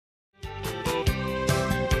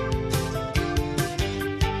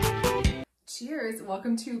Cheers!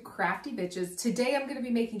 Welcome to Crafty Bitches. Today I'm going to be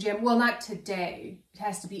making jam. Well, not today. It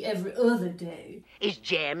has to be every other day. It's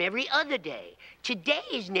jam every other day. Today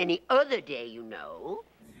isn't any other day, you know.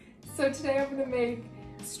 So today I'm going to make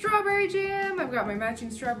strawberry jam. I've got my matching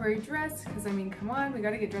strawberry dress because, I mean, come on, we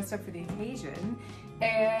got to get dressed up for the occasion.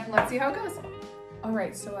 And let's see how it goes.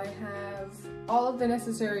 Alright, so I have all of the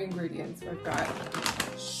necessary ingredients. I've got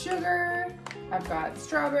sugar, I've got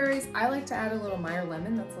strawberries. I like to add a little Meyer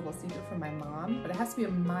lemon. That's a little secret from my mom, but it has to be a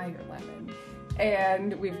Meyer lemon.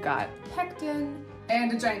 And we've got pectin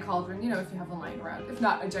and a giant cauldron, you know, if you have one lying around. If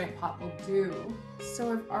not, a giant pot will do.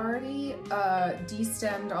 So I've already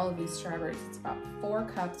de-stemmed all of these strawberries. It's about 4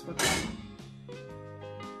 cups.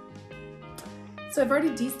 So I've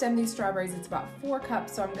already de-stemmed these strawberries. It's about 4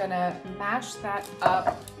 cups, so I'm gonna mash that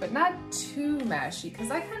up, but not too mashy,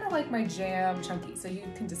 because I kind of like my jam chunky, so you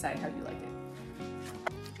can decide how you like it.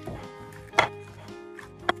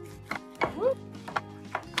 Woo.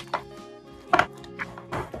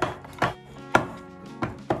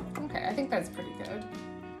 Okay, I think that's pretty good.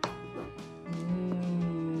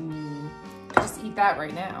 Just eat that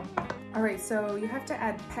right now. All right, so you have to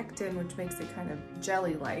add pectin, which makes it kind of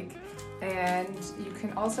jelly-like. And you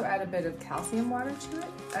can also add a bit of calcium water to it,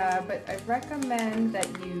 but I recommend that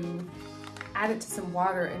you add it to some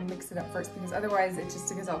water and mix it up first, because otherwise it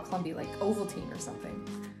just gets all clumpy, like Ovaltine or something.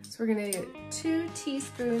 So we're gonna get 2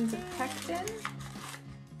 teaspoons of pectin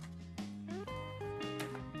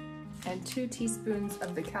and 2 teaspoons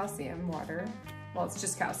of the calcium water. Well, it's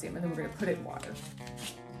just calcium, and then we're gonna put it in water.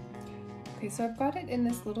 Okay, so I've got it in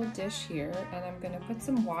this little dish here, and I'm gonna put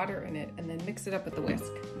some water in it and then mix it up with the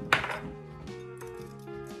whisk.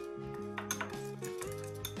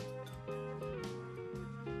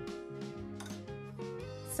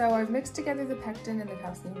 So I've mixed together the pectin and the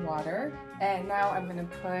calcium water, and now I'm gonna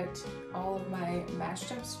put all of my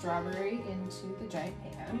mashed up strawberry into the giant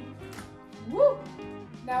pan. Woo!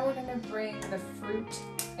 Now we're gonna bring the fruit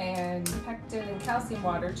and pectin and calcium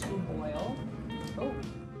water to a boil. Oh.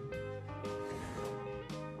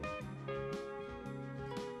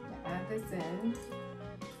 Add this in.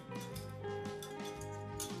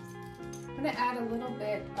 I'm gonna add a little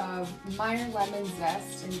bit of Meyer lemon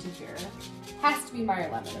zest into here. Has to be Meyer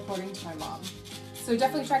lemon, according to my mom. So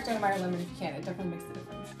definitely track down a Meyer lemon if you can. It definitely makes the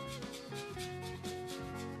difference.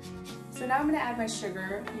 So now I'm gonna add my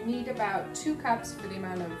sugar. You need about 2 cups for the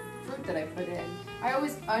amount of fruit that I put in. I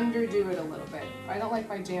always underdo it a little bit. I don't like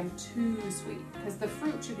my jam too sweet, because the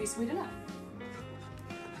fruit should be sweet enough.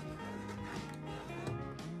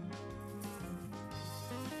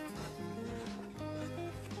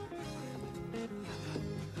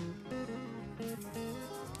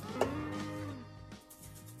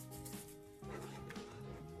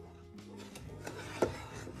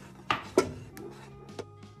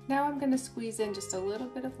 Now I'm going to squeeze in just a little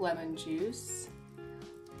bit of lemon juice.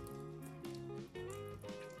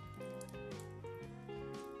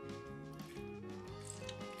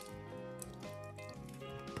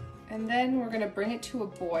 And then we're going to bring it to a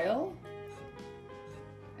boil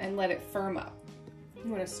and let it firm up.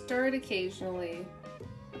 You want to stir it occasionally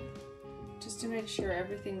just to make sure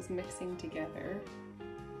everything's mixing together.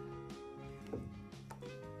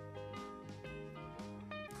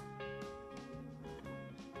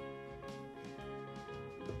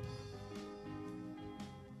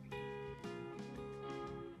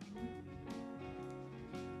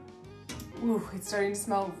 Ooh, it's starting to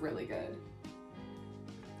smell really good.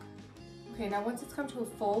 Okay, now once it's come to a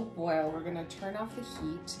full boil, we're gonna turn off the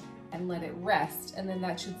heat and let it rest, and then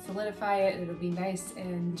that should solidify it, and it'll be nice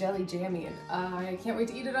and jelly jammy, and I can't wait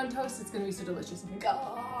to eat it on toast. It's gonna be so delicious. Oh my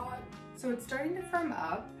God. So it's starting to firm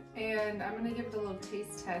up, and I'm gonna give it a little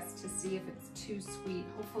taste test to see if it's too sweet.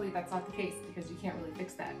 Hopefully that's not the case, because you can't really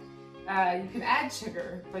fix that. You can add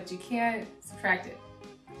sugar, but you can't subtract it.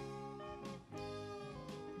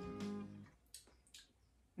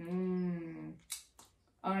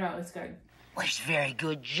 Oh no, it's good. Well, it's very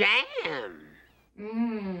good jam.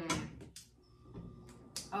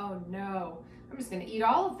 Oh no, I'm just gonna eat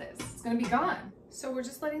all of this. It's gonna be gone. So we're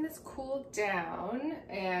just letting this cool down,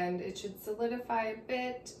 and it should solidify a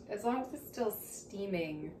bit. As long as it's still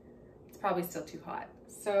steaming, it's probably still too hot.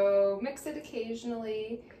 So mix it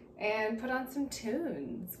occasionally and put on some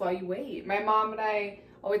tunes while you wait. My mom and I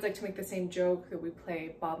always like to make the same joke that we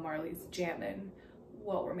play Bob Marley's Jammin'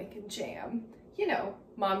 while we're making jam. You know,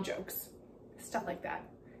 mom jokes, stuff like that.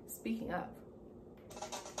 Speaking of.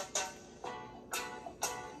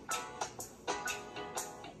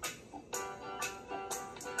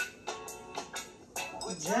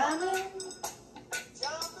 Jamming,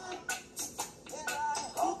 jamming, and I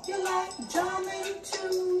hope you like jamming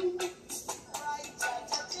too.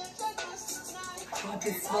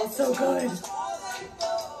 smells so good.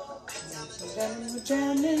 We're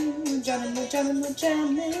jamming, we're jamming, we're jamming, we're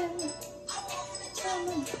jamming.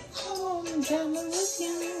 Jamming, I'm jamming with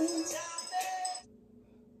you.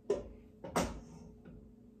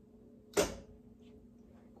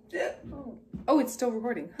 Oh, it's still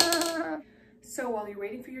recording. So while you're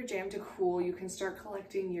waiting for your jam to cool, you can start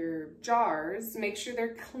collecting your jars. Make sure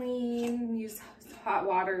they're clean. Use hot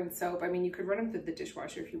water and soap. I mean, you could run them through the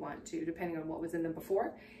dishwasher if you want to, depending on what was in them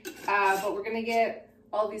before. But we're gonna get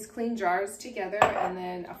all these clean jars together, and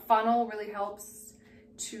then a funnel really helps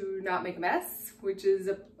to not make a mess, which is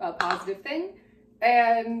a positive thing.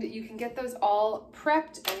 And you can get those all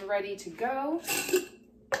prepped and ready to go.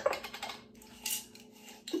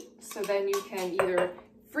 So then you can either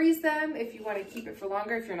freeze them if you want to keep it for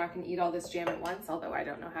longer, if you're not going to eat all this jam at once, although I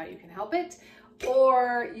don't know how you can help it.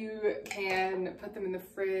 Or you can put them in the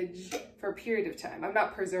fridge for a period of time. I'm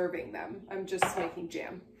not preserving them. I'm just making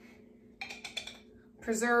jam.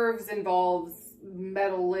 Preserves involves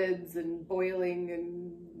metal lids and boiling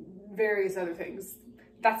and various other things.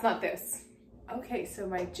 That's not this. Okay, so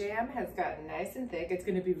my jam has gotten nice and thick. It's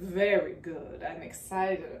going to be very good. I'm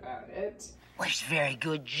excited about it. Well, it's very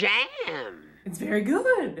good jam. It's very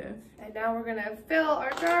good. And now we're gonna fill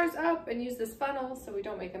our jars up and use this funnel so we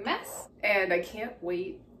don't make a mess. And I can't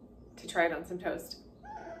wait to try it on some toast.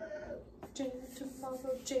 Jam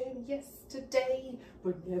tomorrow, jam yesterday,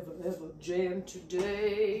 but never ever jam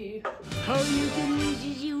today. Oh, you can wish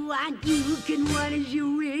as you want, you can want as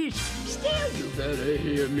you wish. Still, you better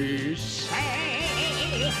hear me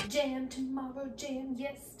say. Jam tomorrow, jam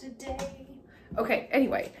yesterday. Okay,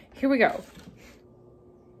 anyway, here we go.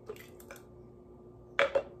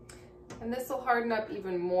 And this will harden up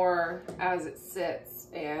even more as it sits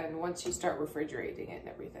and once you start refrigerating it and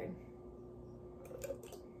everything.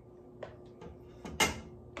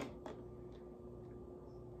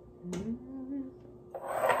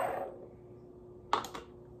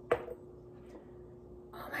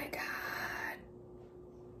 Oh my God.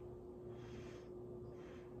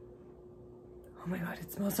 Oh my God,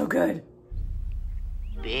 it smells so good.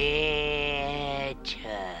 Better.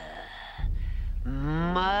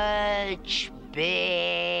 Much better.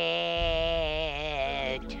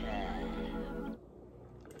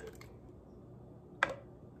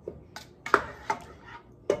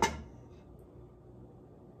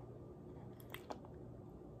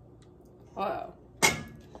 Uh-oh.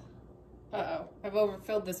 Uh-oh. I've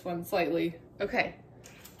overfilled this one slightly. Okay.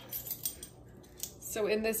 So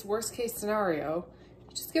in this worst case scenario,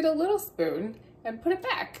 you just get a little spoon and put it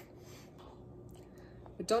back.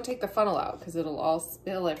 But don't take the funnel out because it'll all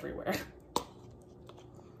spill everywhere.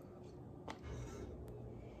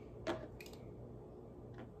 I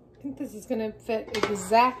think this is gonna fit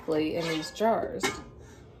exactly in these jars.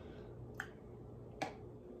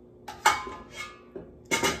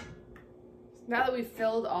 Now that we've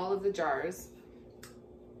filled all of the jars,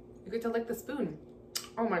 you get to lick the spoon.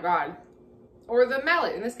 Oh my God. Or the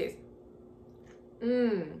mallet in this case.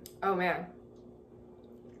 Oh man.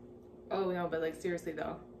 Oh no, but like seriously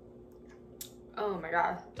though. Oh my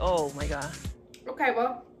God. Oh my God. Okay,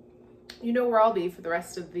 well, you know where I'll be for the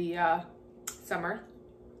rest of the summer.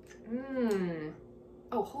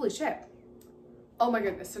 Oh, holy shit. Oh my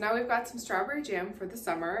goodness. So now we've got some strawberry jam for the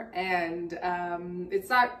summer, and it's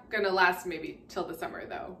not gonna last maybe till the summer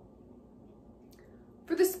though.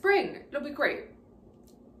 For the spring, it'll be great.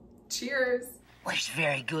 Cheers. Well, it's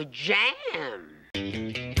very good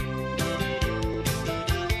jam.